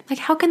other. Like,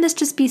 how can this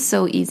just be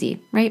so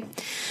easy, right?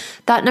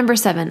 Thought number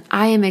 7,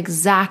 I am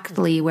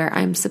exactly where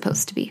I'm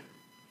supposed to be.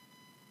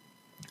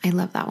 I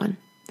love that one.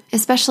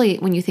 Especially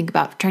when you think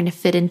about trying to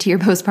fit into your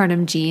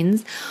postpartum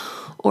jeans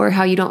or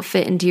how you don't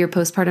fit into your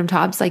postpartum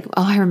tops. Like,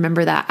 oh, I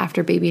remember that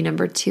after baby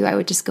number 2, I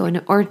would just go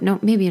into, or no,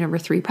 maybe number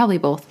 3, probably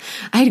both.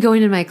 I'd go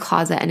into my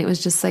closet and it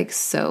was just like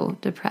so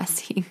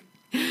depressing.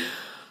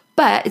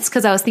 But it's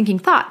because I was thinking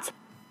thoughts,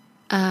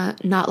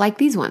 not like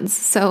these ones.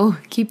 So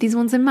keep these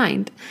ones in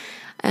mind.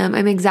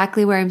 I'm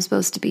exactly where I'm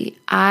supposed to be.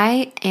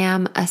 I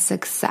am a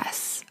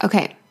success.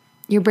 Okay.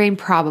 Your brain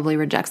probably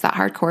rejects that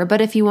hardcore,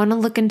 but if you want to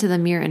look into the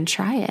mirror and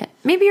try it,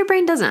 maybe your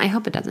brain doesn't. I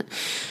hope it doesn't.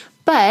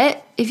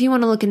 But if you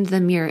want to look into the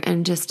mirror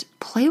and just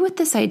play with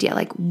this idea,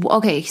 like,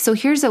 okay, so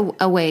here's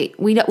a way.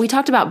 We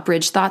talked about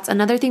bridge thoughts.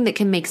 Another thing that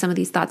can make some of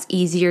these thoughts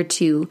easier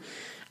to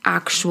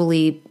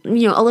actually, a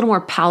little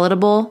more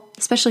palatable,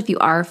 especially if you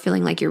are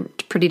feeling like you're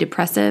pretty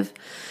depressive,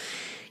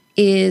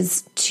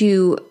 is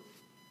to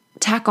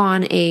tack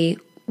on a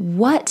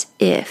what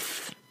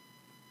if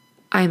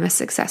I'm a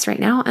success right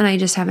now and I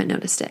just haven't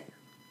noticed it?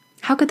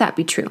 How could that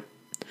be true?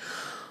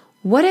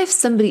 What if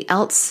somebody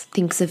else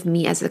thinks of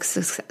me as a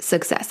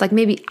success? Like,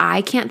 maybe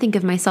I can't think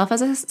of myself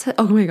as a,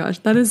 oh my gosh,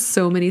 that is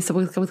so many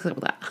success.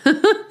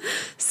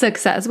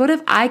 What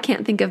if I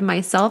can't think of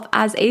myself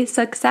as a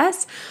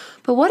success?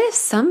 But what if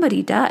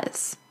somebody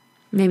does?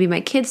 Maybe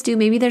my kids do.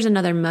 Maybe there's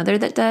another mother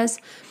that does.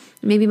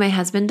 Maybe my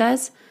husband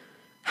does.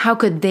 How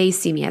could they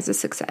see me as a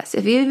success?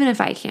 Even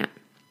if I can't.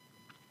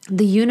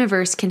 The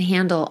universe can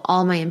handle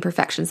all my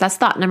imperfections. That's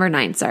thought number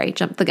 9. Sorry,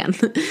 jumped the gun.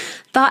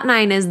 Thought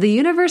 9 is the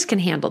universe can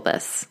handle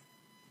this.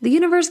 The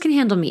universe can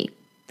handle me.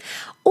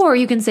 Or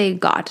you can say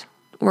God,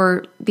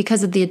 or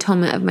because of the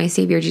atonement of my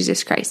Savior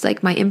Jesus Christ,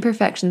 like my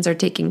imperfections are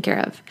taken care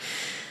of.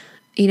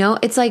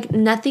 It's like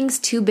nothing's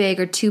too big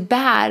or too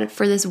bad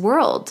for this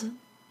world.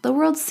 The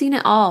world's seen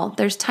it all.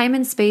 There's time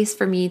and space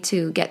for me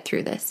to get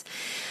through this.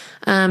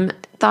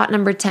 Thought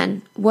number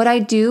 10, what I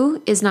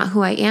do is not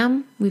who I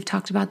am. We've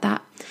talked about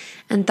that.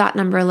 And thought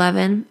number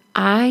 11,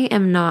 I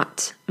am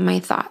not my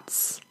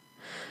thoughts.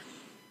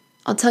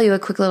 I'll tell you a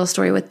quick little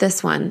story with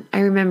this one. I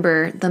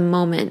remember the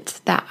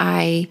moment that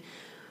I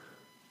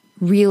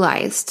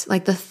realized,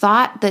 like the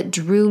thought that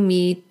drew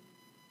me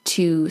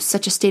to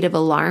such a state of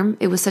alarm.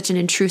 It was such an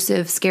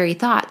intrusive, scary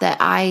thought that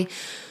I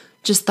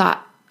just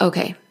thought,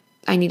 okay,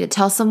 I need to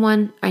tell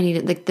someone.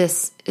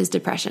 This is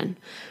depression.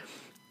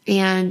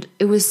 And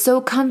it was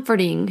so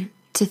comforting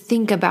to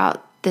think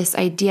about this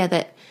idea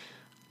that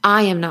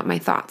I am not my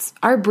thoughts.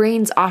 Our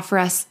brains offer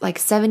us like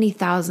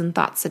 70,000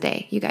 thoughts a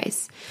day, you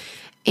guys.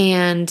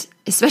 And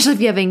especially if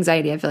you have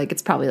anxiety, I feel like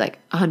it's probably like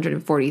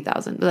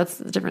 140,000, but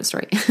that's a different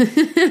story,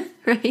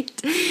 right?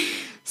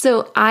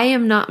 So I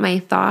am not my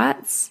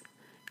thoughts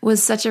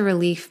was such a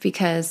relief,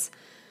 because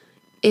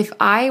if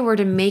I were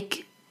to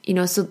make,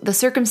 so the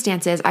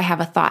circumstance is I have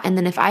a thought. And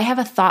then if I have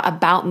a thought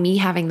about me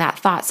having that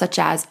thought, such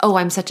as, oh,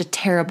 I'm such a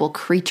terrible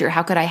creature.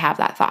 How could I have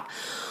that thought?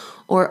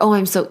 Or, oh,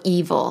 I'm so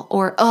evil.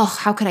 Or, oh,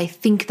 how could I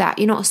think that?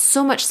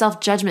 So much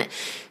self-judgment.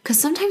 Because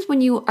sometimes when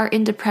you are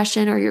in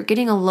depression or you're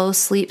getting a low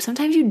sleep,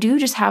 sometimes you do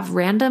just have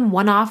random,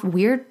 one-off,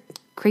 weird,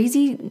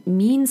 crazy,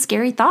 mean,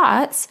 scary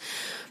thoughts.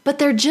 But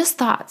they're just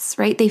thoughts,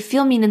 right? They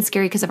feel mean and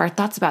scary because of our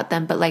thoughts about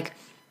them. But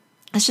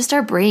it's just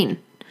our brain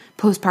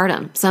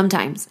postpartum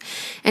sometimes.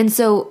 And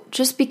so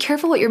just be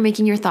careful what you're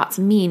making your thoughts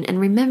mean. And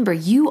remember,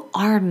 you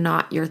are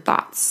not your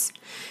thoughts.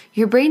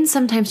 Your brain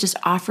sometimes just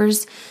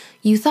offers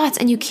you thoughts,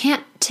 and you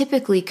can't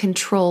typically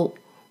control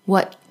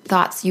what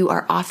thoughts you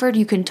are offered.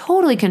 You can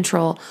totally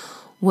control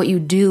what you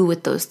do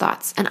with those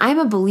thoughts. And I'm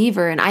a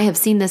believer, and I have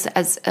seen this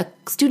as a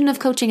student of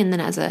coaching and then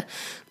as a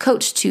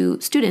coach to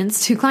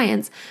students, to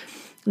clients,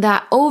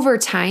 that over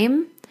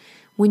time,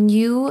 when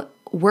you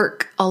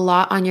work a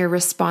lot on your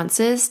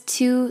responses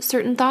to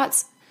certain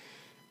thoughts,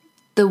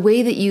 the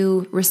way that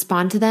you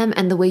respond to them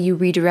and the way you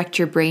redirect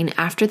your brain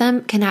after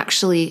them can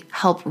actually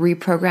help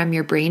reprogram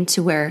your brain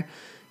to where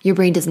your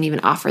brain doesn't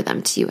even offer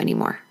them to you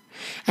anymore.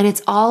 And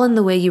it's all in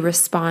the way you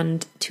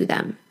respond to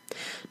them.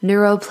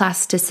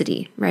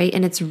 Neuroplasticity, right?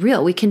 And it's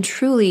real. We can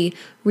truly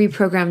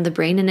reprogram the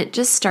brain, and it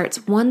just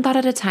starts one thought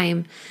at a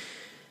time,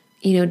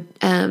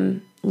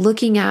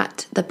 looking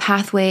at the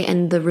pathway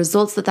and the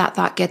results that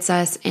thought gets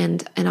us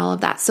and all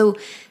of that. So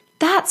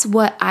that's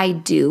what I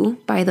do,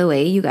 by the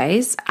way, you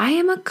guys. I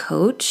am a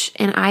coach,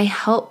 and I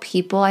help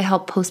people. I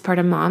help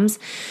postpartum moms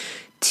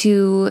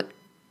to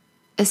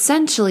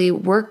essentially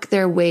work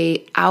their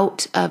way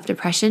out of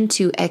depression,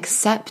 to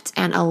accept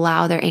and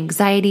allow their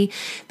anxiety,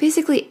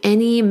 basically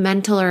any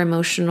mental or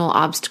emotional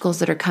obstacles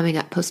that are coming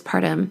up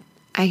postpartum.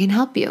 I can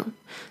help you.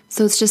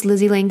 So it's just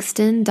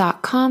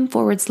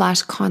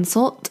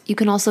LizzieLangston.com/consult. You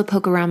can also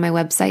poke around my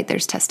website.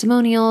 There's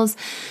testimonials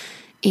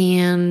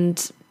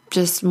and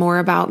just more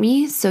about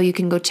me, so you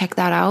can go check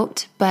that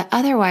out. But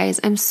otherwise,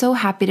 I'm so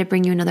happy to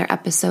bring you another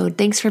episode.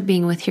 Thanks for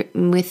being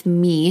with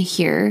me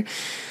here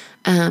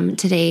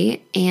today.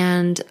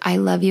 And I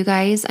love you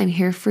guys. I'm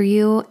here for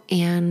you.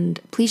 And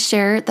please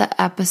share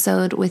the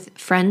episode with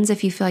friends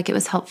if you feel like it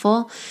was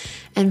helpful.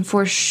 And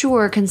for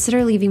sure,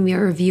 consider leaving me a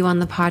review on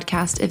the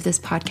podcast if this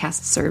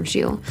podcast serves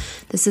you.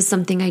 This is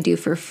something I do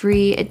for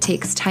free. It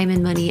takes time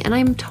and money, and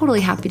I'm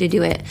totally happy to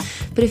do it.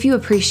 But if you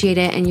appreciate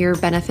it and you're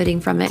benefiting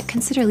from it,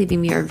 consider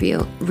leaving me a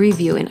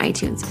review in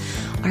iTunes.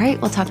 All right,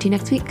 we'll talk to you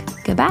next week.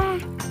 Goodbye.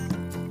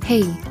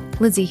 Hey,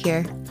 Lizzie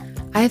here.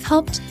 I've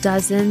helped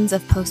dozens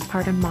of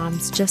postpartum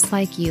moms just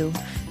like you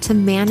to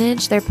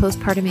manage their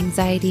postpartum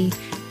anxiety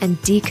and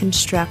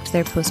deconstruct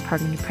their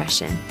postpartum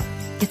depression.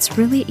 It's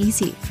really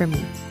easy for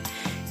me.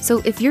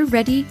 So if you're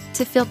ready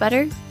to feel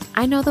better,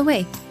 I know the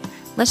way.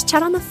 Let's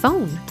chat on the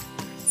phone.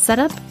 Set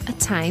up a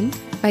time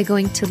by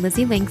going to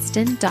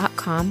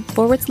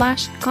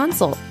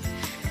LizzieLangston.com/consult.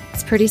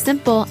 It's pretty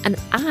simple, and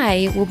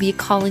I will be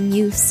calling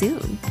you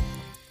soon.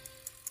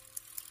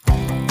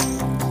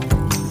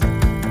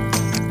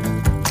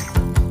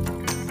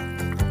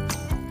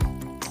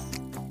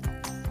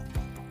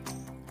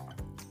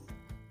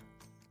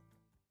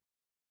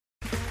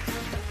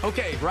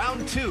 Okay,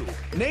 round two.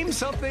 Name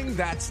something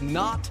that's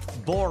not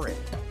boring.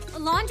 A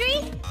laundry?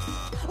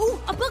 Ooh,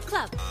 a book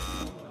club.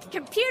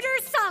 Computer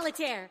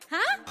solitaire,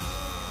 huh?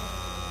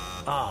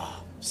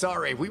 Ah,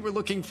 sorry, we were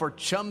looking for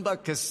Chumba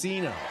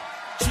Casino.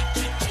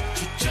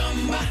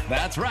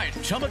 That's right,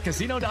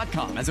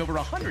 ChumbaCasino.com has over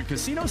 100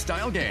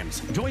 casino-style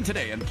games. Join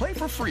today and play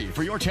for free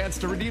for your chance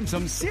to redeem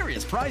some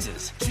serious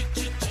prizes.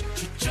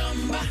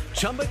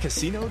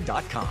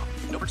 ChumbaCasino.com.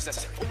 No purchase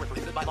necessary. Void where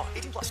prohibited by law.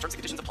 18+ terms and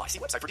conditions apply. See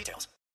website for details.